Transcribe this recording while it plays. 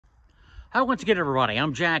Hi, once again, everybody.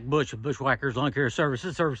 I'm Jack Bush of Bushwhackers Lawn Care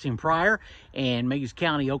Services, servicing Pryor and Meigs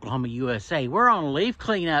County, Oklahoma, USA. We're on a leaf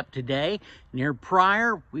cleanup today near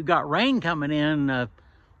Pryor. We've got rain coming in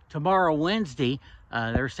tomorrow, Wednesday.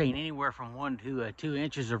 They're saying anywhere from 1 to 2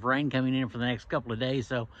 inches of rain coming in for the next couple of days.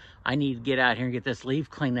 So I need to get out here and get this leaf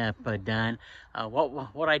cleanup done.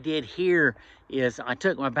 What I did here is I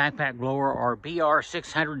took my backpack blower, our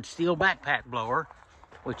BR600 steel backpack blower,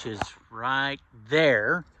 which is right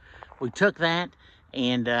there. We took that,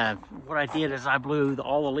 and what I did is I blew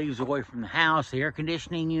all the leaves away from the house, the air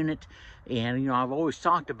conditioning unit, and you know, I've always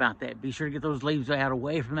talked about that. Be sure to get those leaves out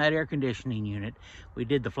away from that air conditioning unit. We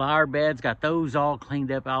did the flower beds, got those all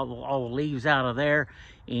cleaned up, all the leaves out of there,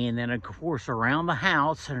 and then of course around the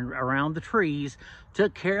house and around the trees,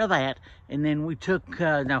 took care of that. And then we took,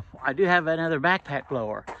 now I do have another backpack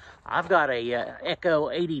blower. I've got a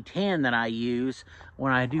Echo 8010 that I use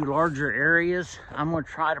when I do larger areas. I'm going to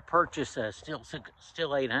try to purchase a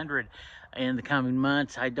Stihl 800 in the coming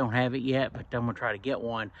months. I don't have it yet, but I'm going to try to get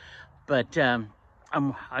one. But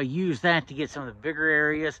I use that to get some of the bigger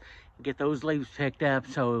areas and get those leaves picked up.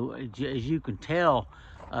 So as you can tell,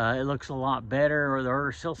 it looks a lot better. There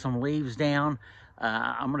are still some leaves down.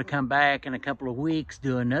 I'm going to come back in a couple of weeks,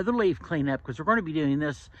 do another leaf cleanup, because we're going to be doing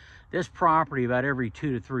this property about every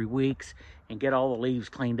 2 to 3 weeks, and get all the leaves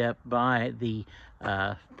cleaned up by the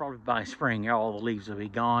probably by spring. All the leaves will be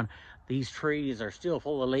gone. These trees are still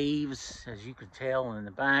full of leaves, as you can tell in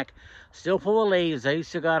the back, still full of leaves. They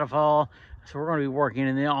still got to fall. So we're going to be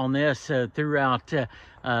working on this throughout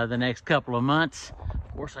the next couple of months.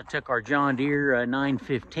 Of course, I took our John Deere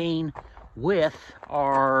 915 with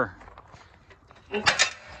our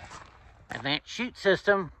advanced chute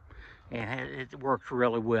system, and it worked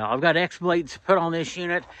really well. I've got X blades put on this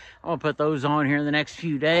unit. I'm gonna put those on here in the next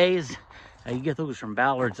few days. You get those from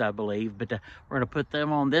Ballard's, I believe, but we're gonna put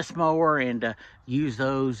them on this mower and use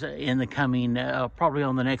those in the coming, probably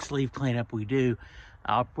on the next leaf cleanup we do,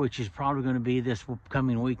 which is probably gonna be this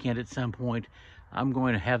coming weekend at some point. I'm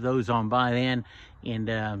going to have those on by then, and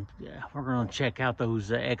we're going to check out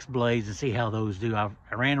those X blades and see how those do. I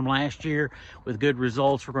ran them last year with good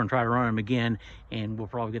results. We're going to try to run them again, and we'll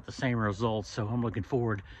probably get the same results. So I'm looking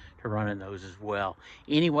forward to running those as well.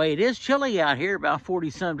 Anyway, it is chilly out here, about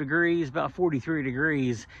 40-some degrees, about 43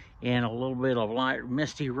 degrees, and a little bit of light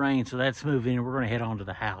misty rain. So that's moving, and we're going to head on to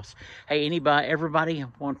the house. Hey, everybody, I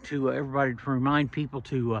want to everybody to remind people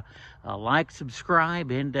to like,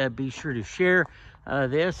 subscribe, and be sure to share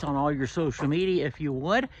this on all your social media if you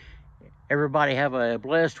would. Everybody have a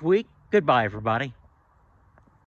blessed week. Goodbye, everybody.